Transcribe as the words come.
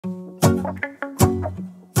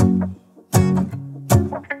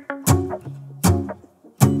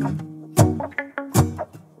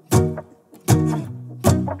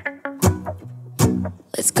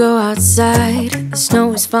Let's go outside, the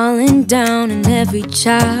snow is falling down and every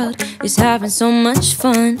child is having so much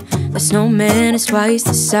fun. The snowman is twice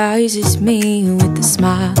the size as me, with a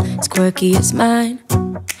smile as quirky as mine.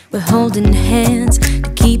 We're holding hands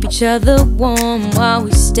to keep each other warm while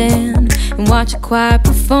we stand and watch a choir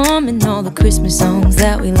performing all the Christmas songs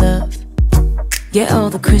that we love. Yeah, all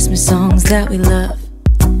the Christmas songs that we love.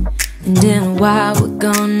 And in a while we're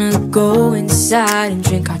gonna go inside and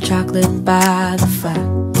drink our chocolate by the fire.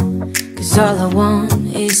 'Cause all I want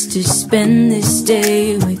is to spend this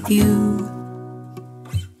day with you.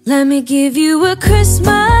 Let me give you a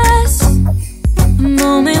Christmas, a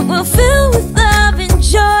moment we'll fill with love and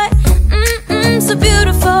joy. So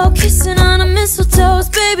beautiful, kissing on a mistletoe,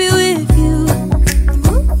 baby, with you.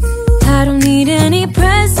 I don't need any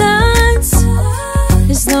presents,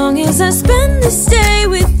 as long as I spend this day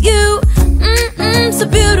with you. So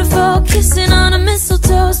beautiful, kissing on a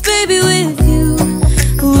mistletoe, baby, with you.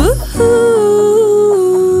 Ooh.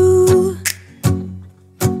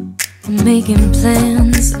 I'm making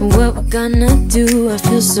plans of what we're gonna do. I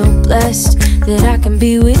feel so blessed that I can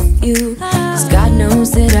be with you, 'cause God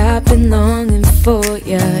knows that I've been longing for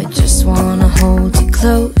you. I just wanna hold you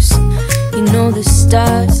close. You know the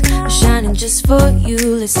stars are shining just for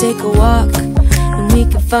you. Let's take a walk and we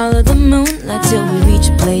can follow the moonlight till we reach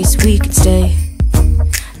a place we can stay.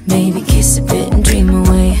 Maybe kiss a bit and dream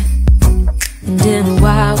away. And in a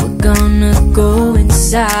while we're gonna go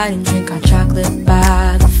inside and drink our chocolate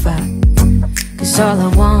by the fire. 'Cause all I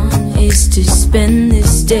want is to spend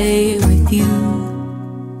this day with you.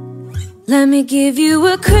 Let me give you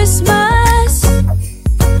a Christmas,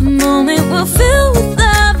 a moment we'll fill with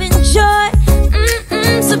love and joy.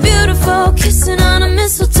 So beautiful, kissing on a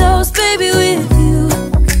mistletoe, baby, with you.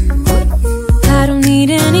 I don't need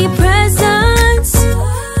any presents,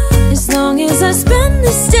 as long as I spend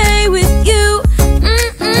this day with you.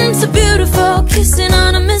 So beautiful, kissing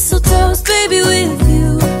on a mistletoe, baby, with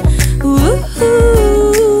you. Ooh.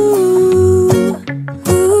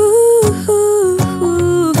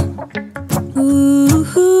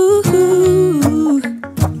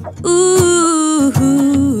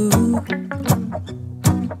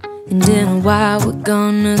 And in a while we're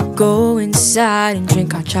gonna go inside and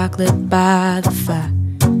drink our chocolate by the fire.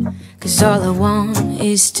 'Cause all I want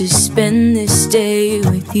is to spend this day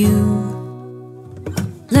with you.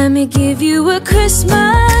 Let me give you a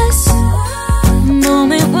Christmas, a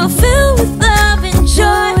moment we'll fill with love and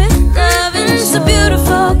joy. Love and so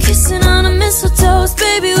beautiful, kissing on a mistletoe,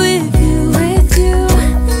 baby, with you.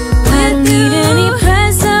 I don't need any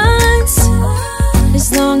presents, as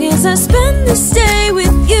long as I spend this day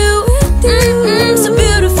with you. So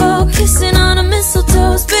beautiful, kissing on a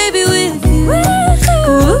mistletoe, baby, with you.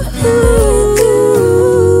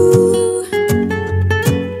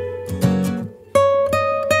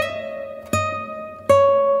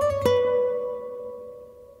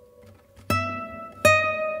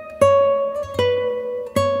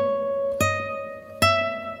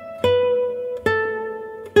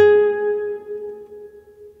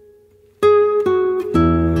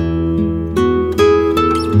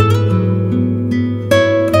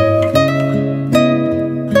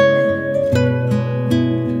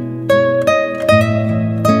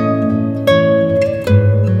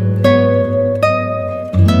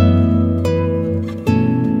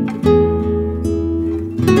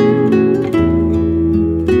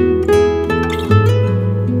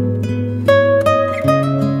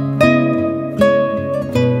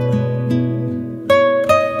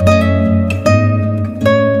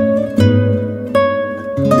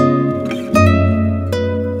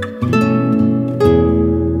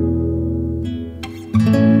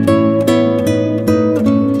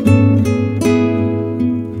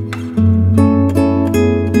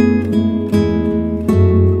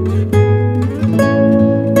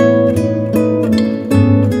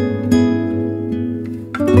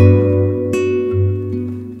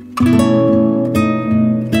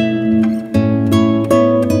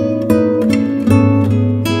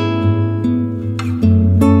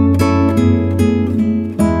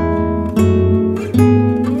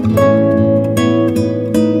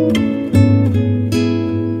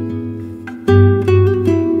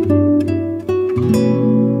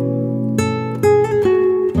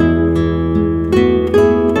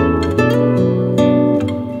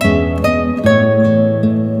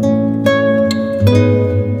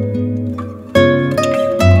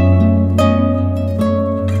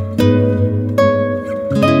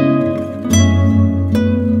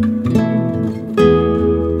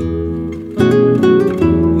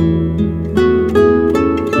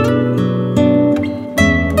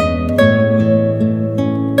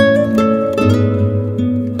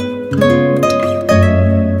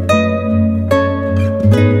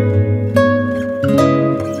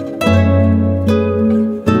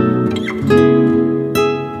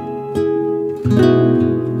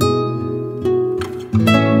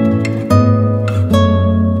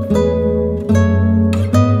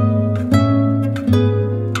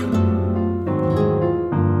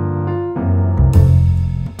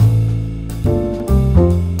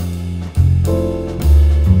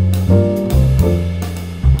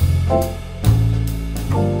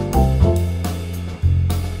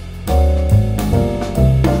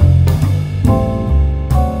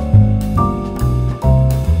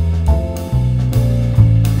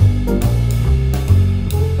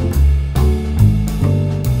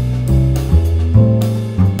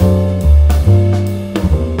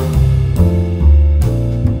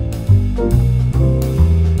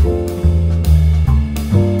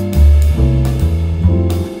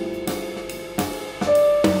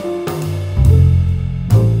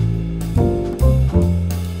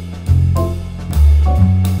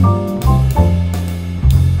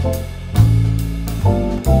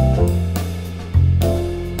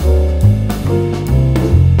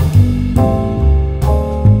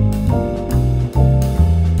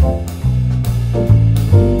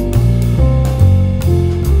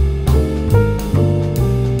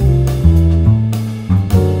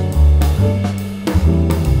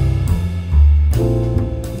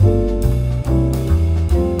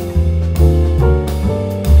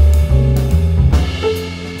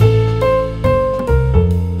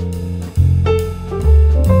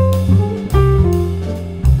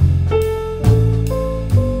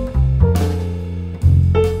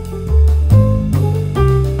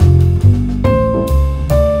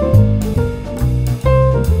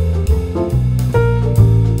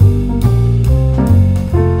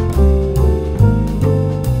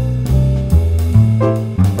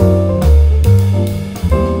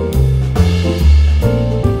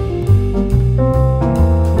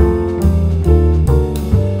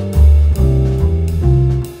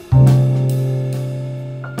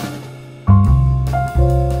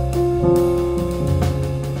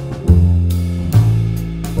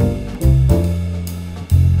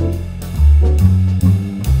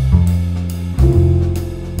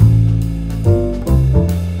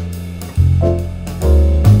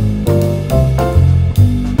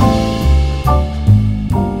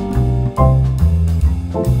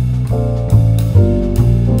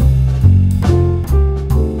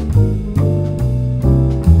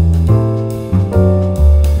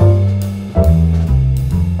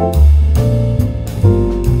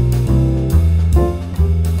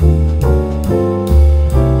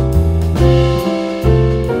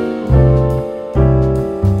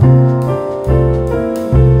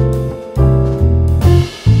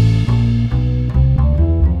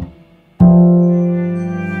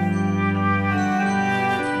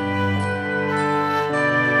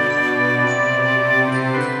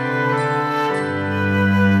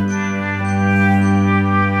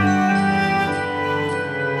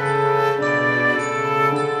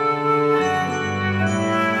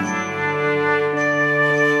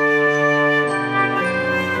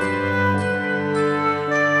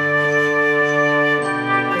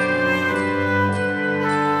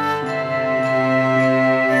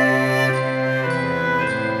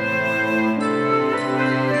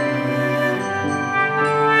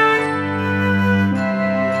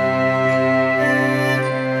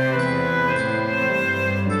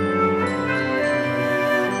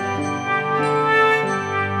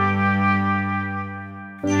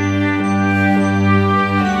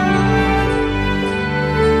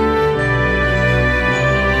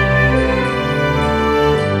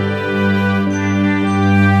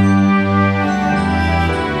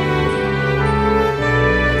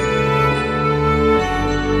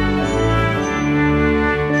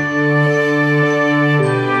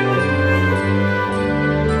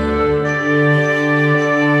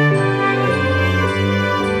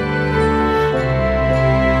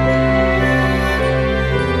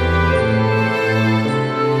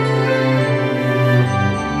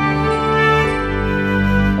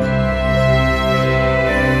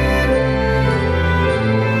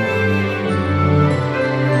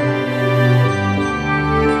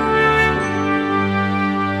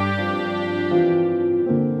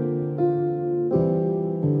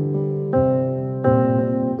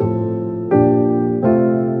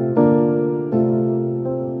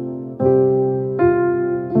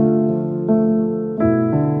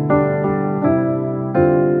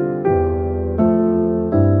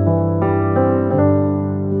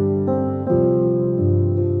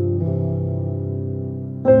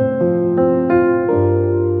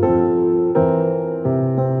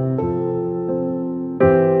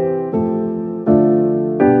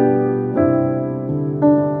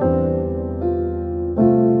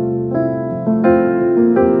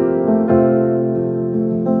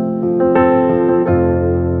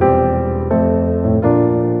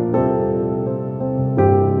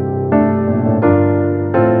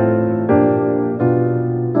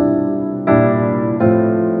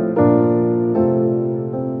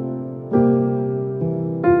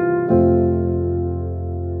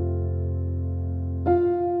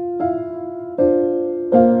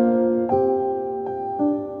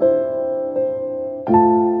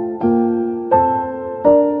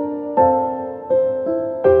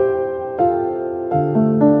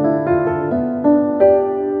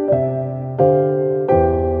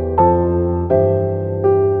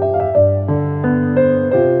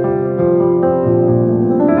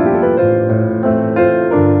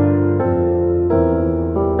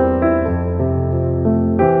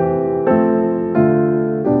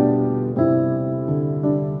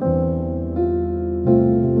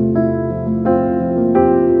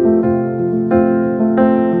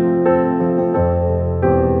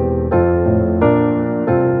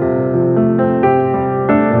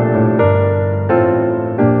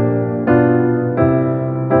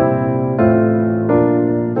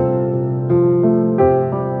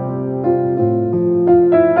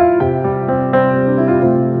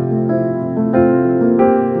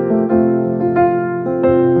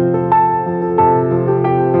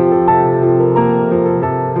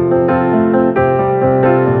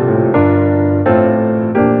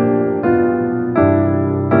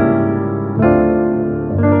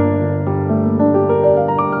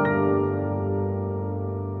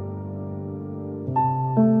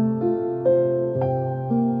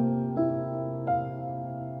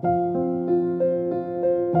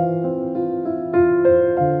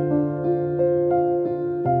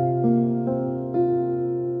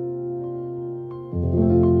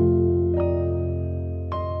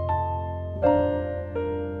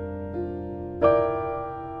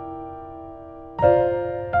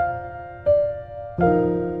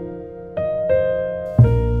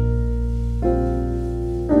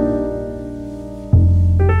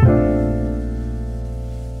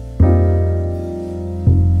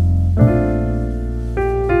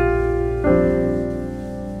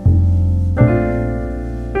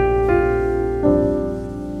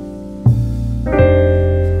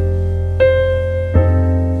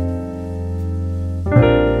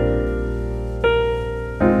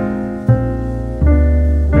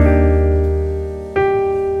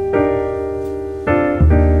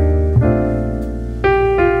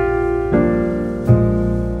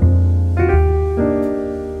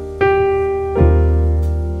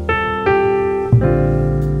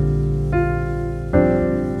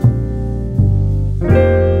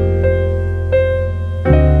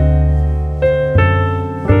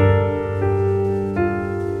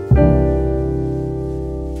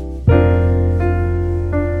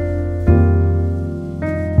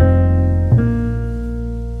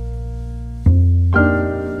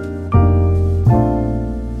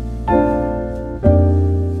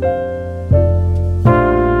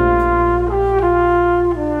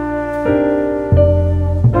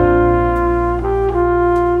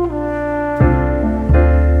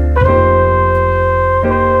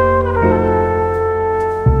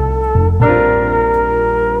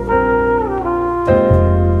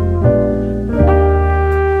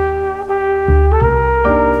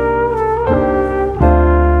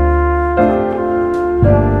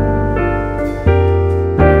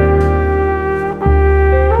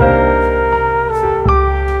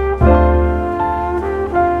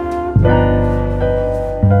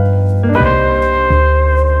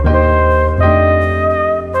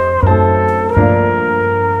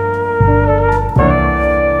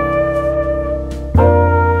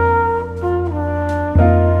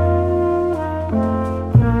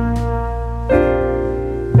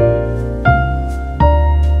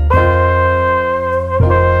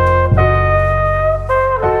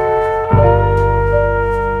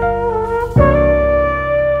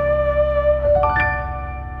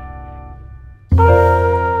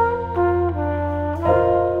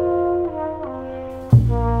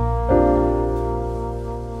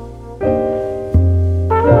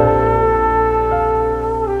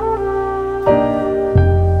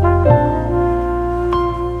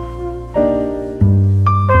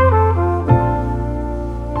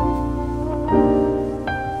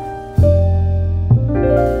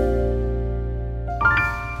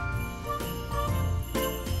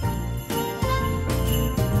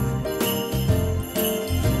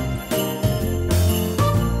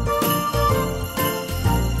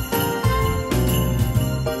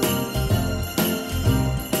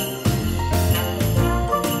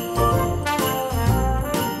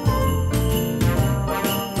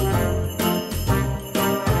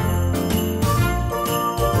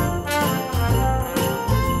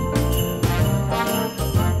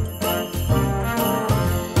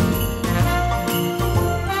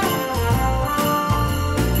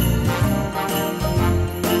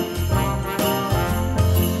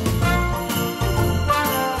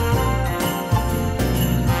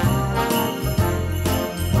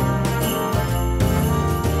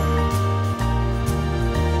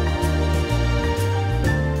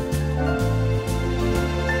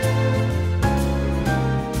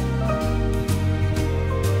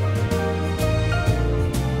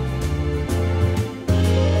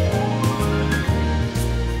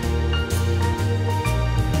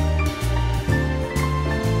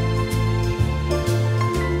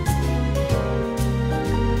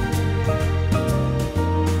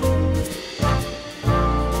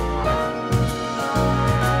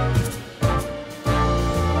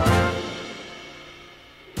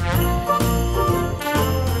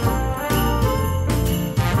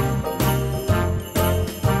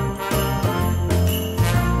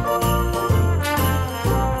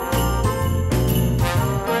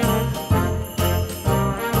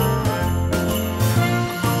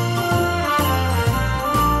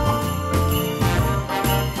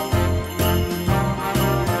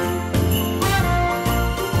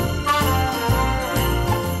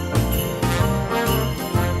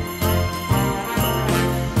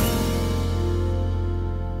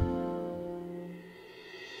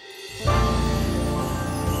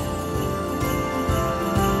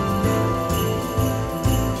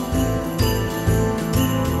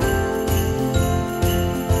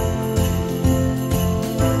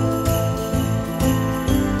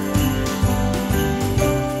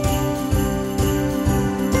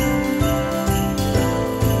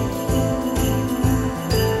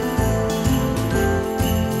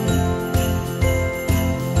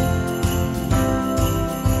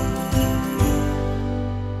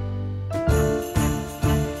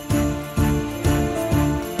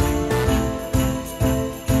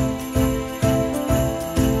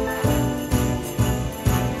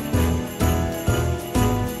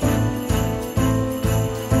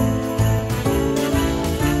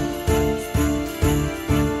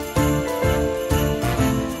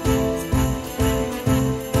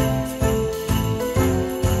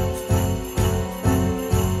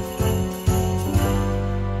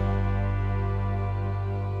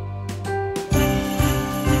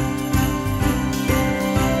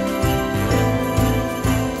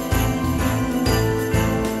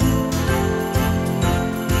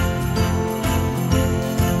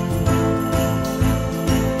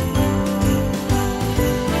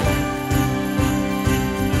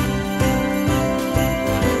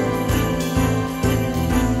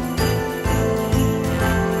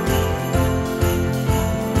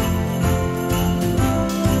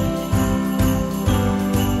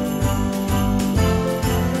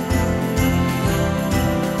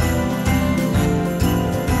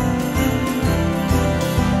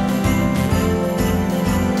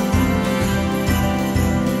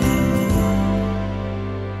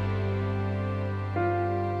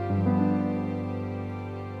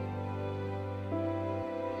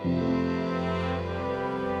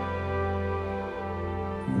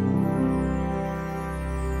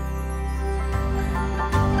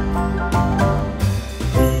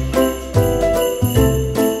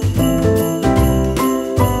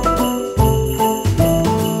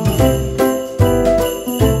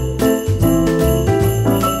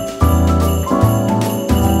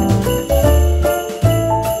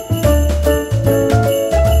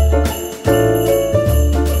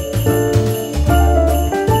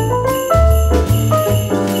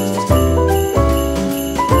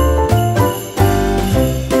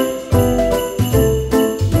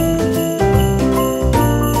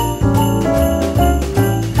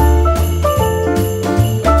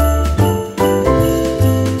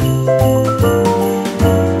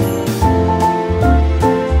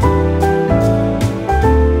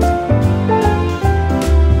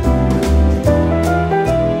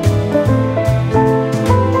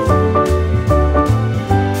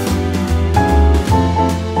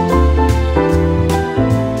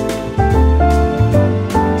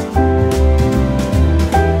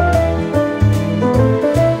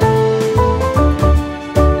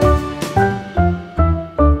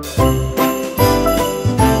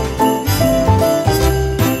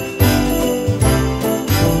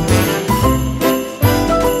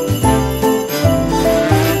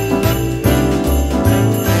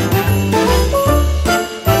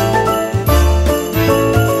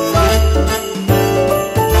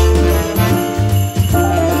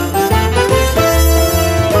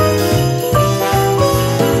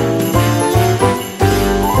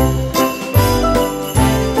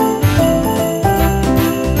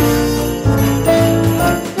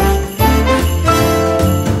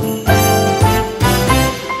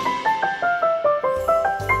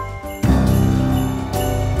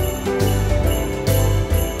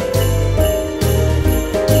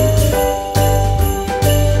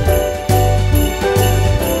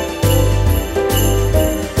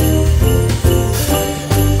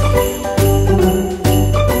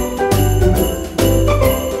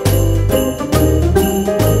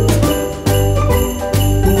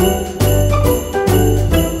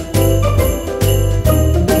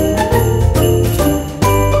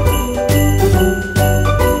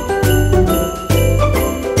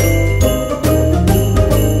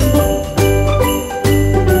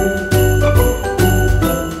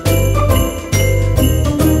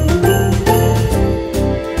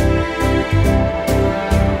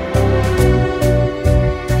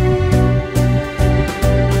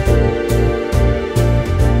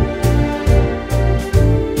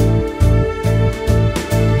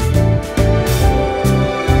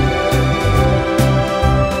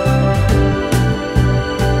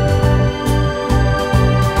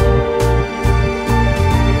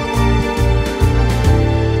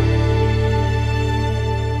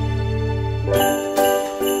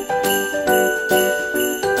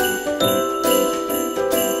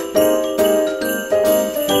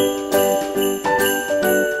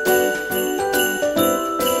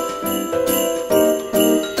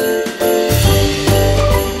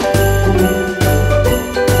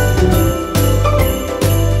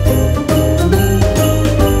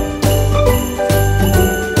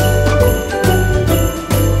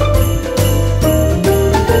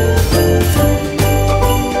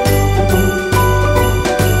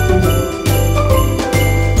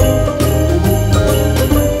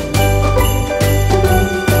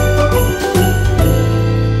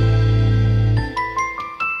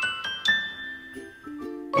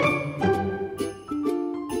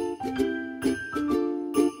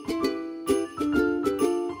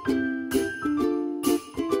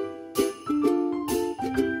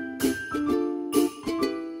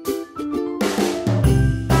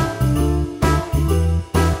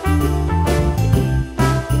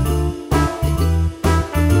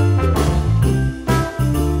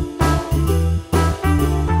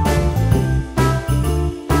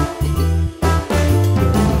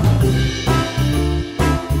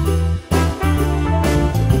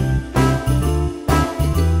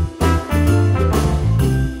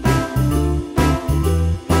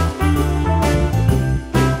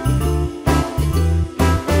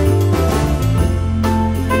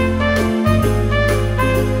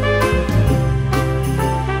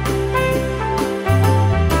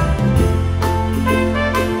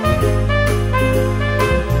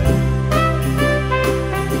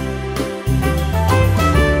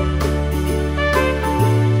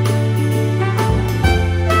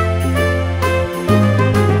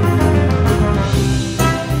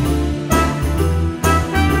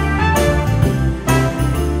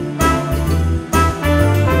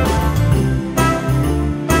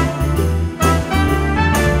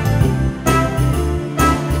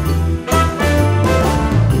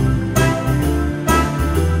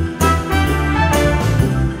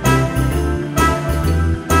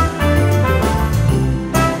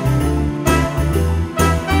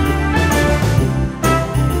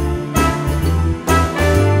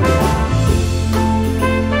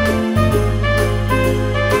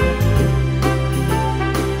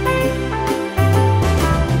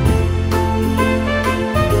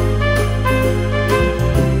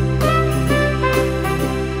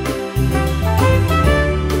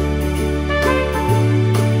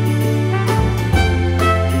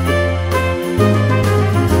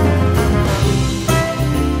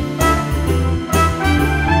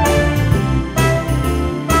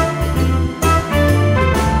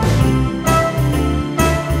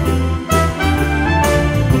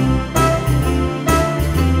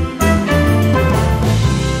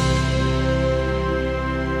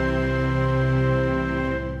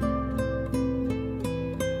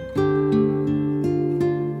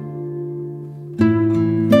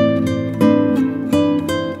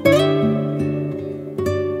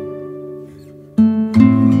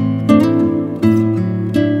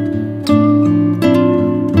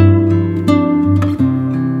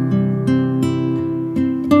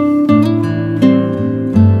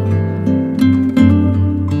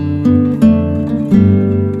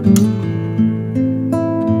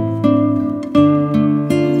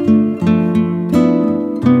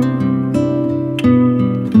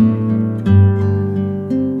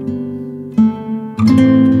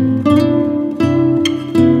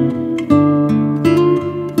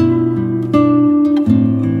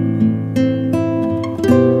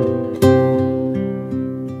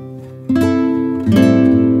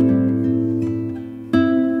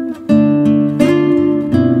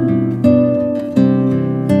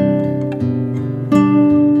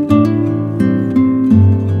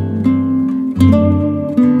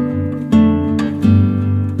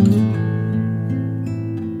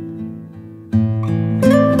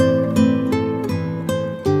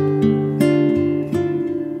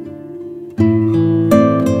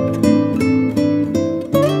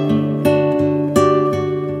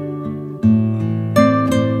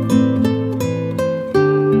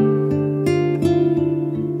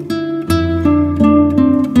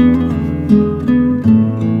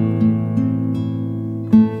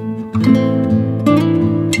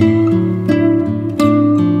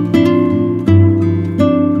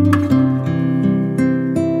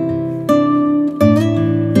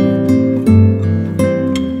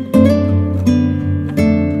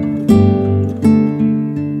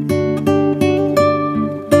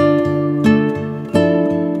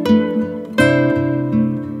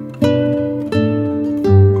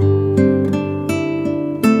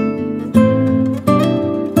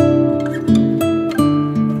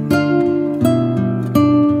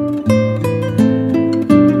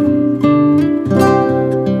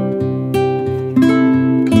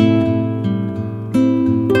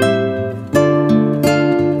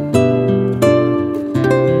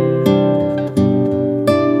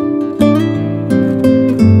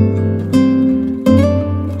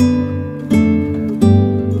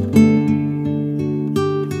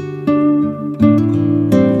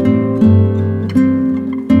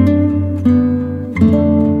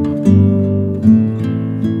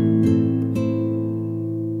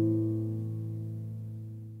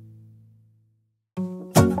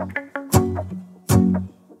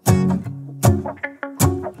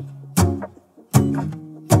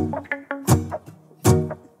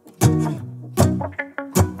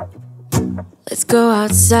 go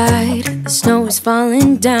outside, the snow is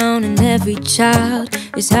falling down, and every child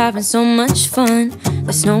is having so much fun.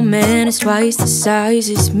 The snowman is twice the size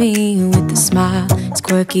as me, with a smile as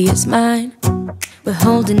quirky as mine. We're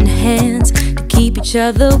holding hands to keep each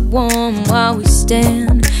other warm while we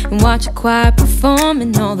stand and watch a choir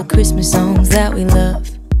performing all the Christmas songs that we love.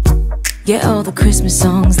 Yeah, all the Christmas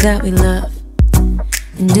songs that we love.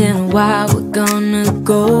 And in a while we're gonna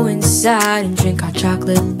go inside and drink our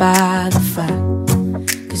chocolate by the fire.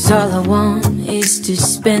 'Cause all I want is to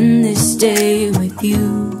spend this day with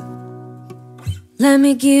you. Let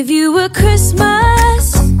me give you a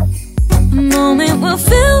Christmas, a moment we'll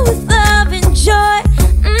fill with love and joy.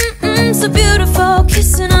 So beautiful,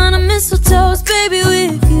 kissing on a mistletoe, baby,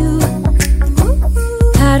 with you.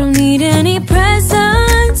 I don't need any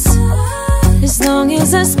presents, as long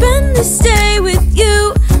as I spend this day with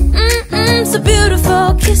you. So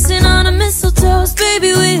beautiful, kissing on a mistletoe,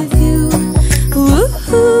 baby, with you. Ooh.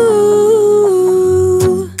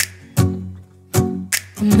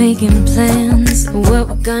 I'm making plans, what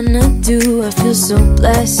we're gonna do. I feel so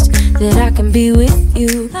blessed that I can be with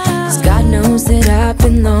you, 'cause God knows that I've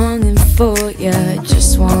been longing for you. I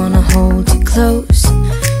just wanna hold you close.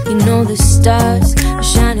 You know the stars are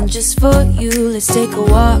shining just for you. Let's take a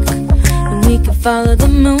walk, and we can follow the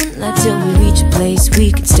moonlight till we reach a place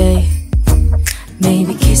we can stay.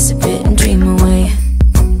 Maybe kiss a bit and dream away.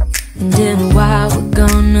 And in a while we're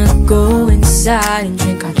gonna go inside and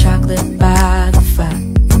drink our chocolate by the fire.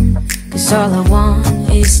 'Cause all I want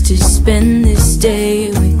is to spend this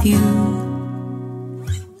day with you.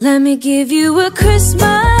 Let me give you a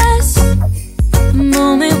Christmas, a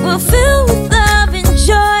moment we'll fill with love and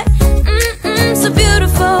joy. So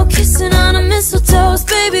beautiful, kissing on a mistletoe,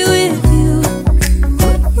 baby, with you.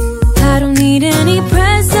 I don't need any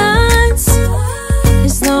presents,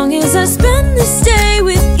 as long as I spend this day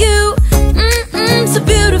with you. So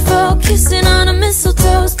beautiful, kissing on a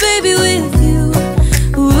mistletoe, baby, with you.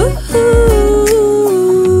 Ooh.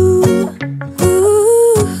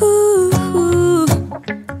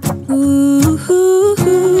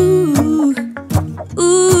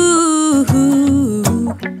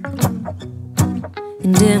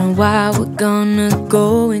 And in a while we're gonna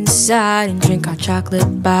go inside and drink our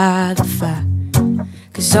chocolate by the fire.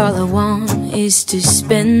 'Cause all I want is to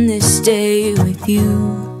spend this day with you.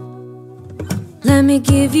 Let me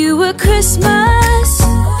give you a Christmas,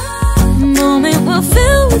 a moment we'll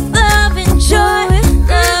fill with love and joy.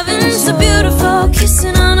 Love and so beautiful,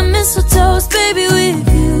 kissing on a mistletoe, baby,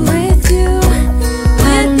 with you.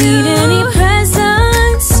 I don't need any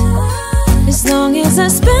presents, as long as I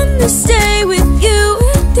spend this day with you.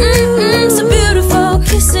 So beautiful,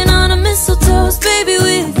 kissing on a mistletoe, baby,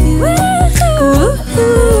 with you. Ooh.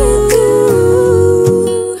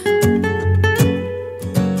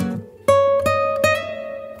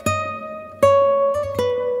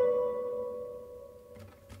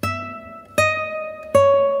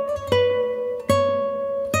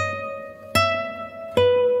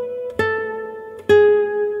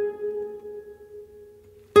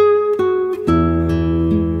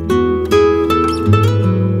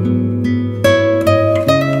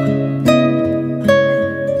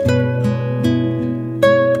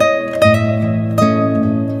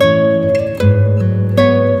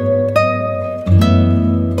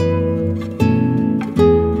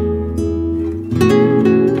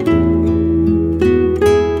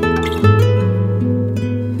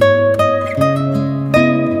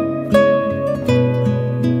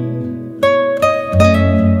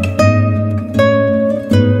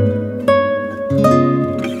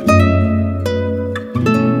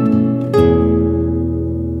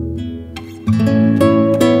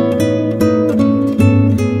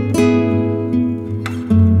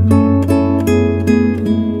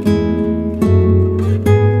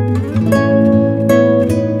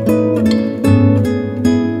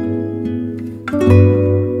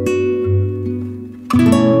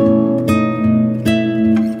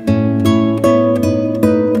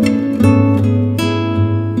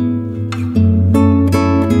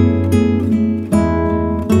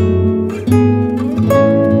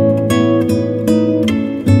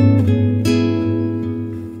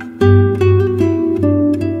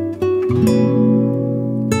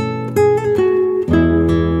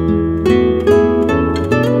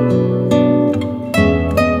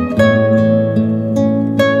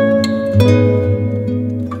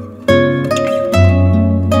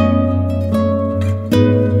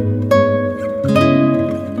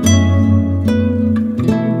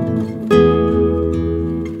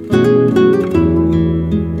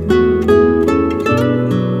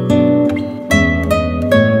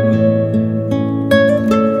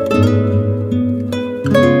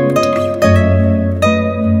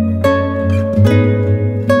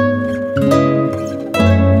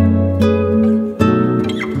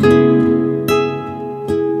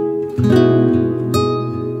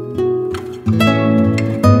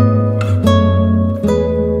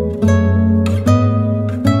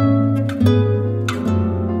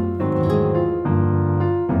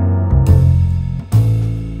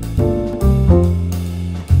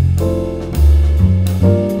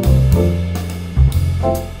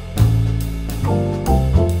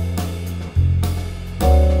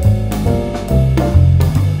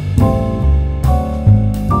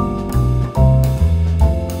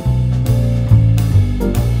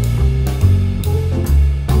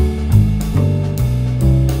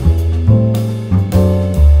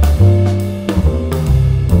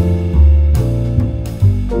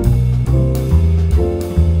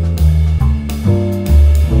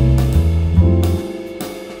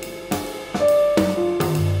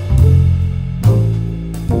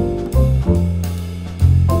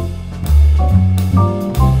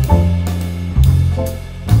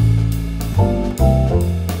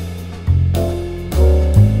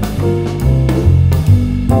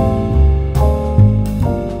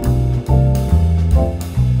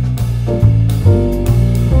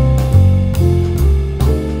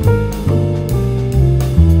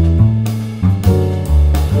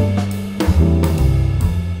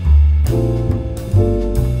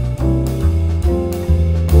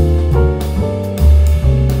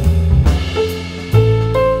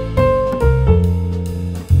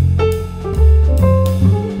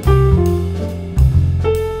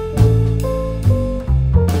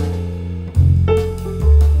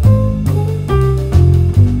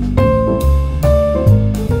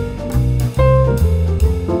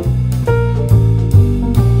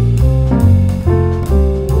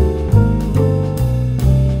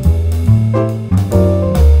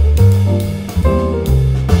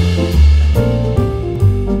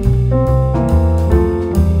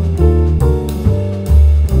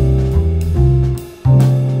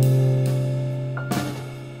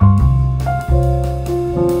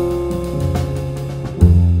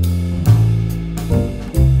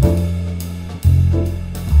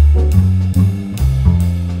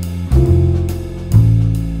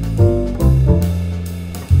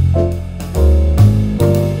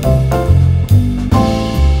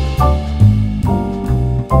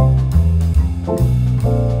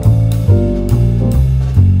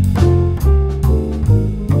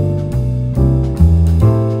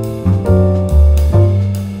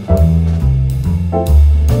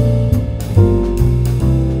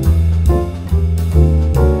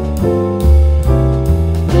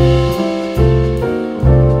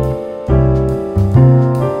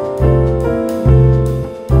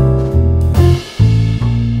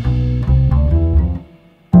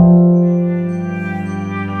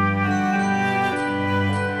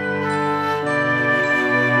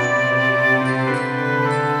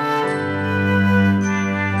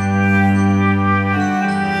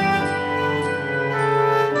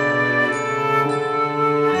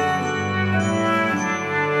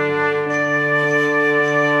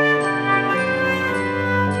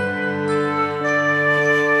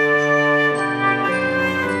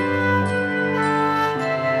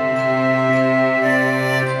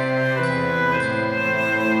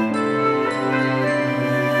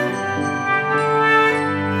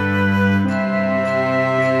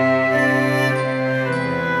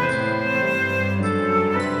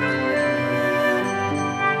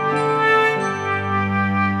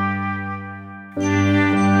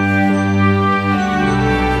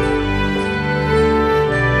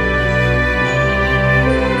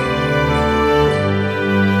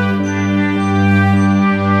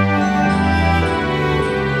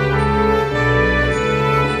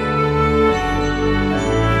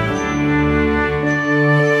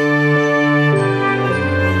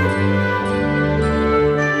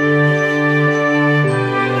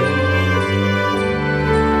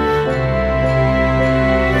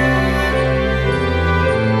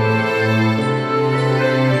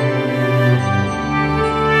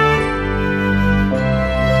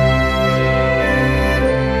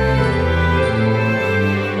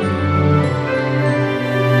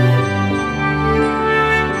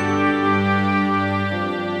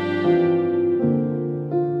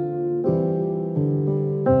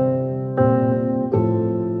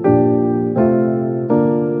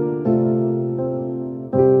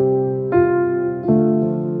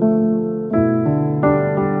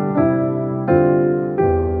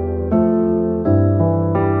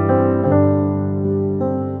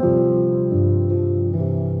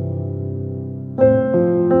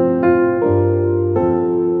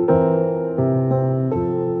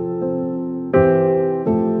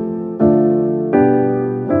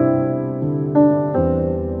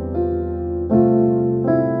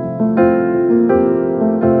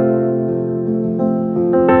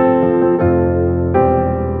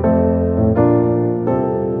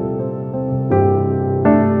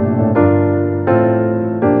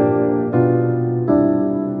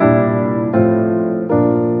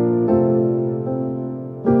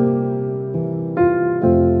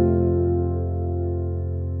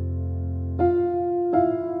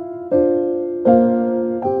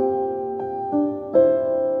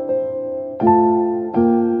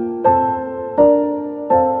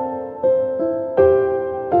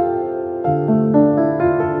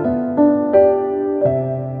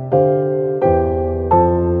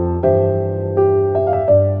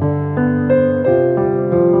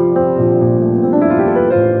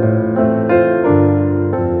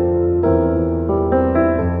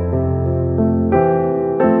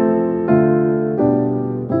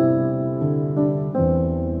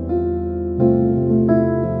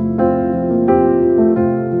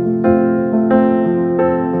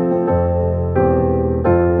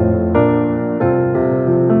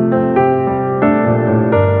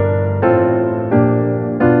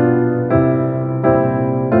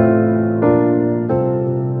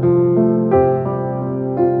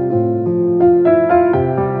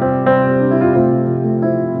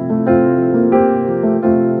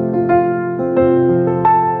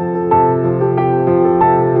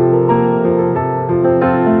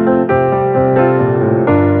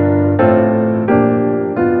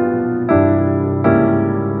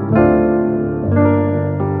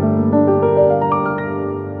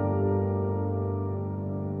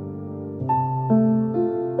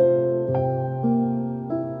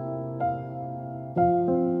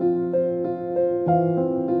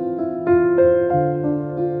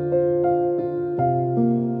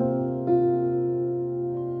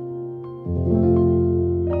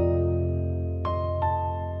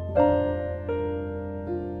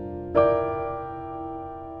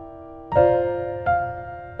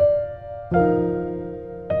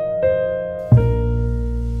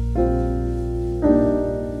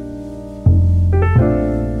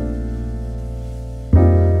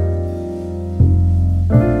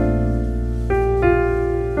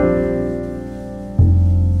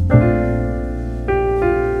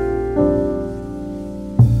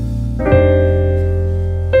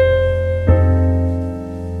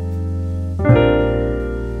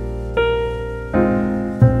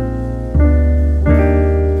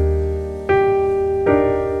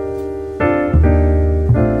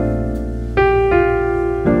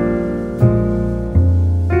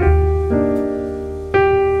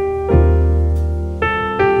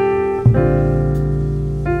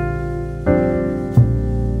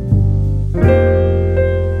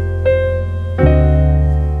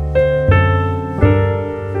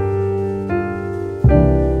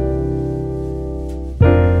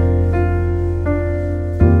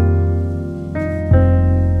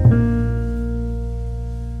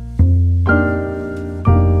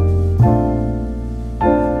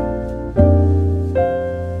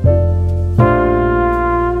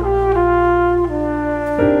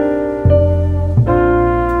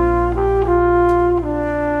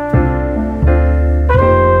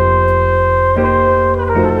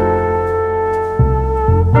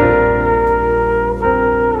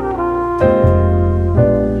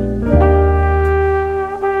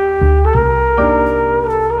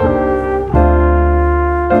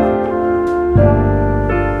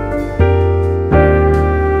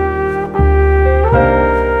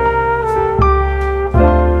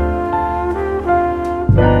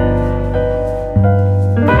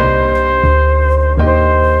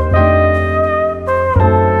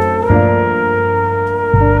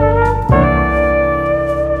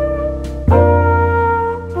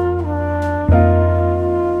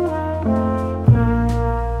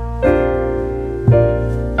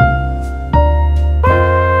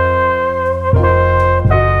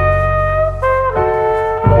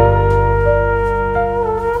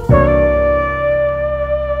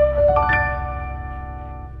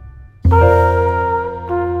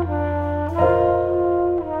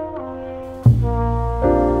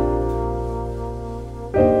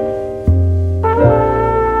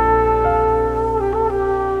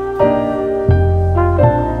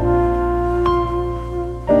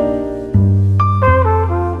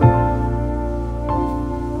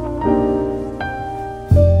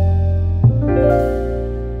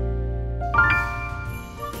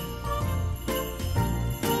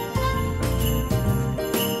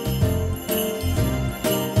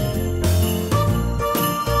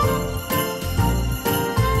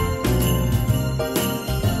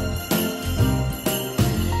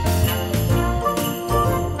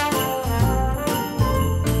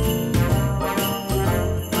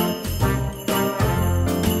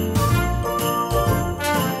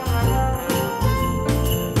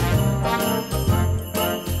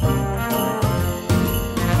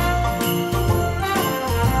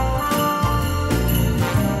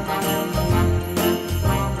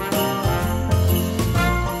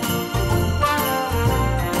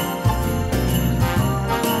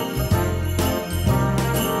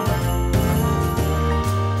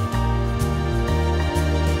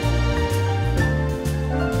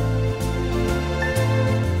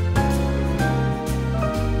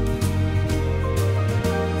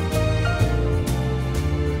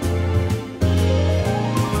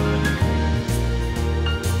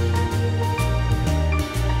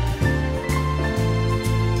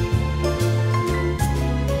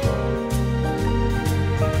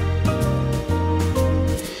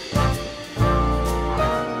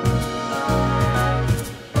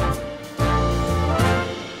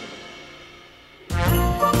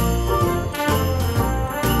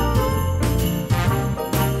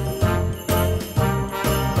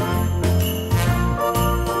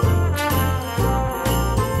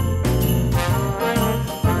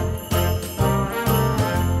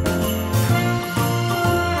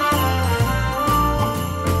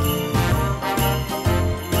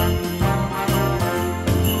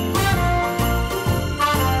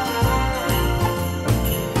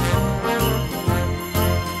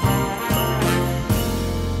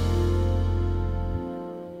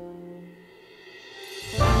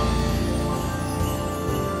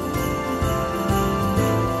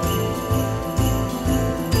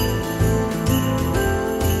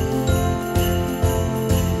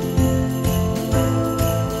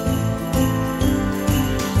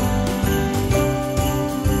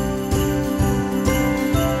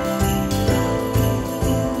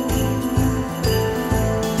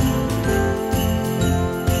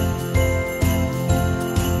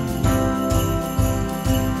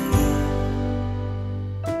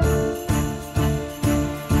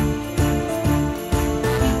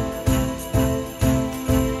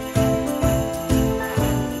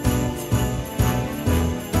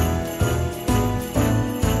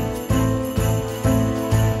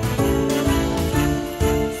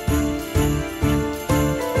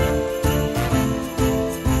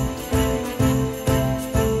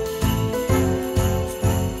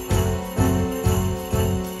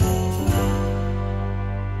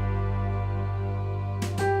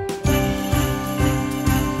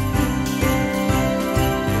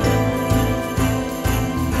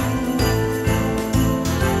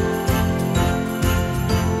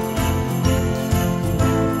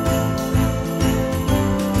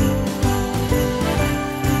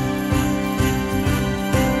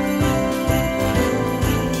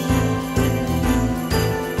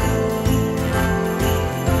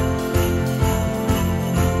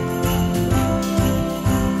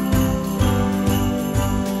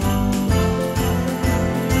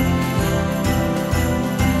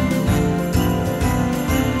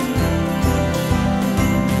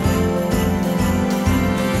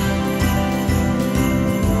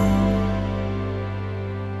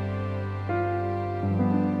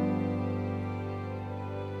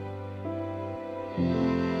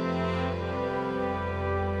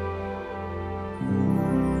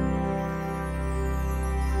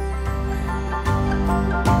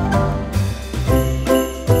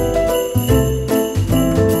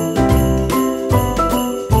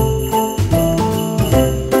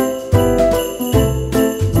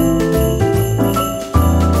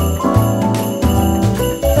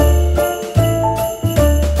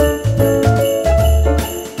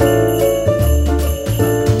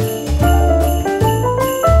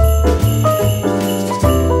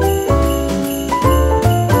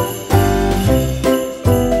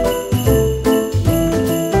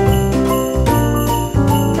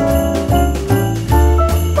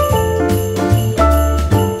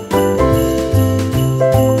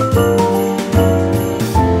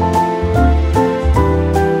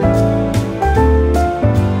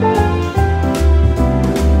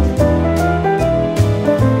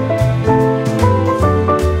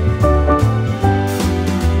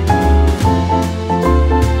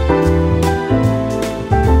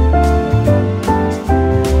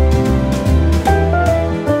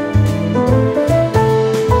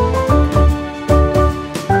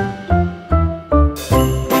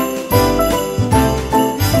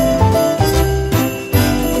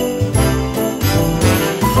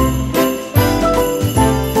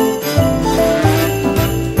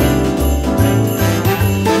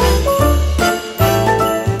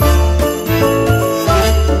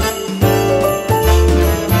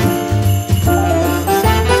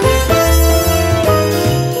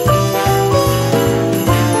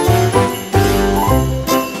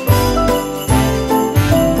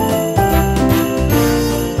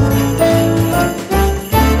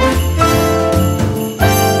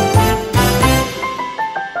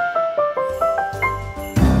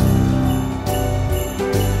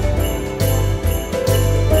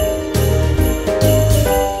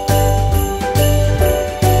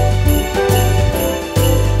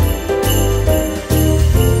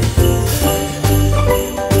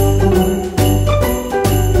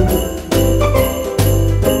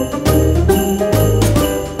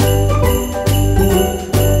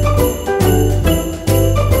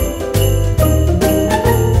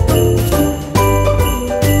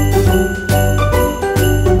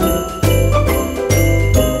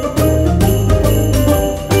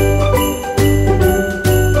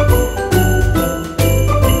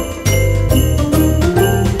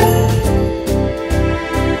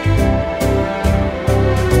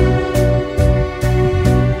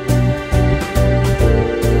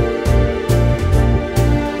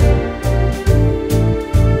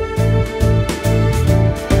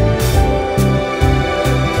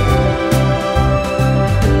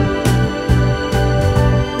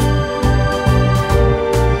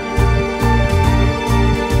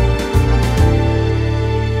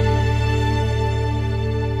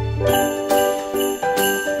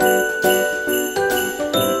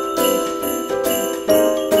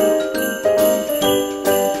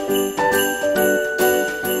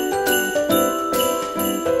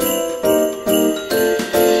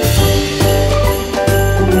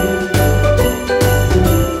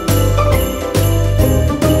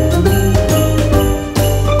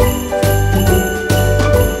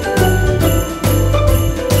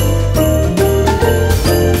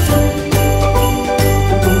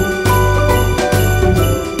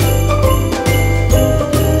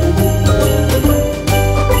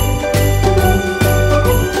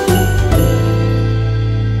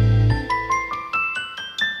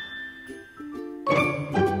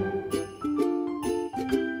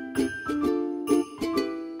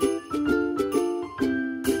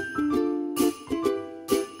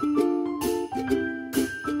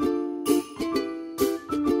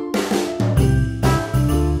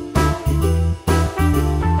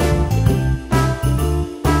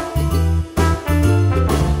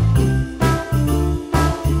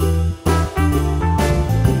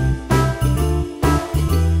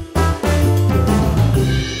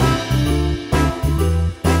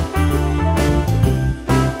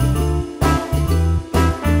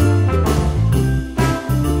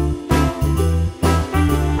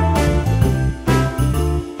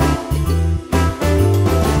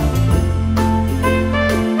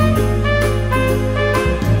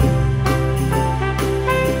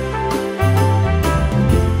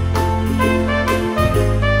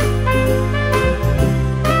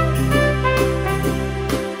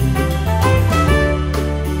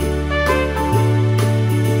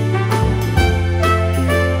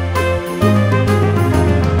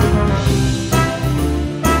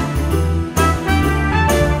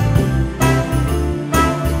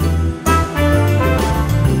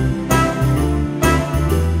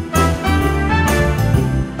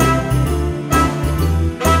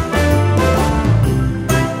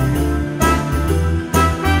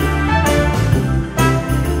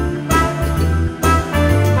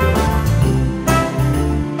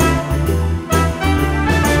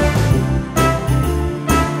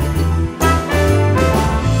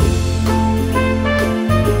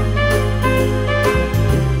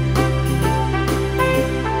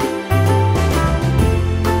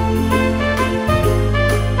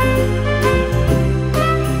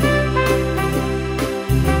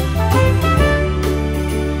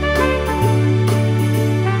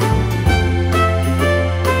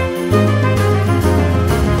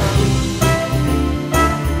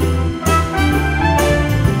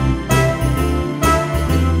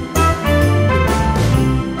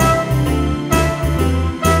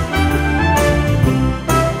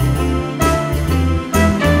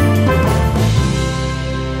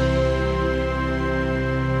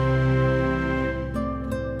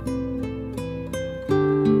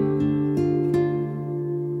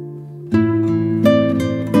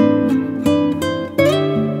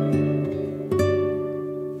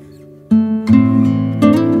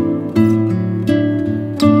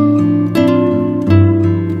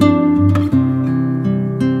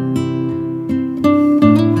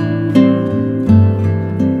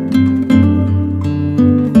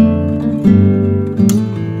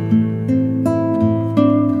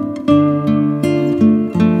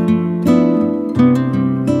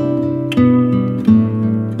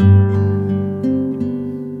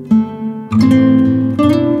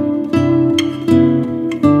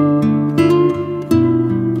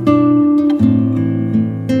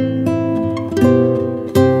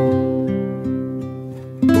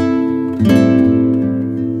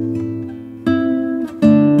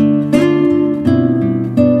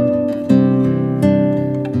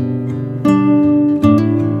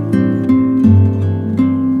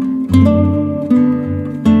 you.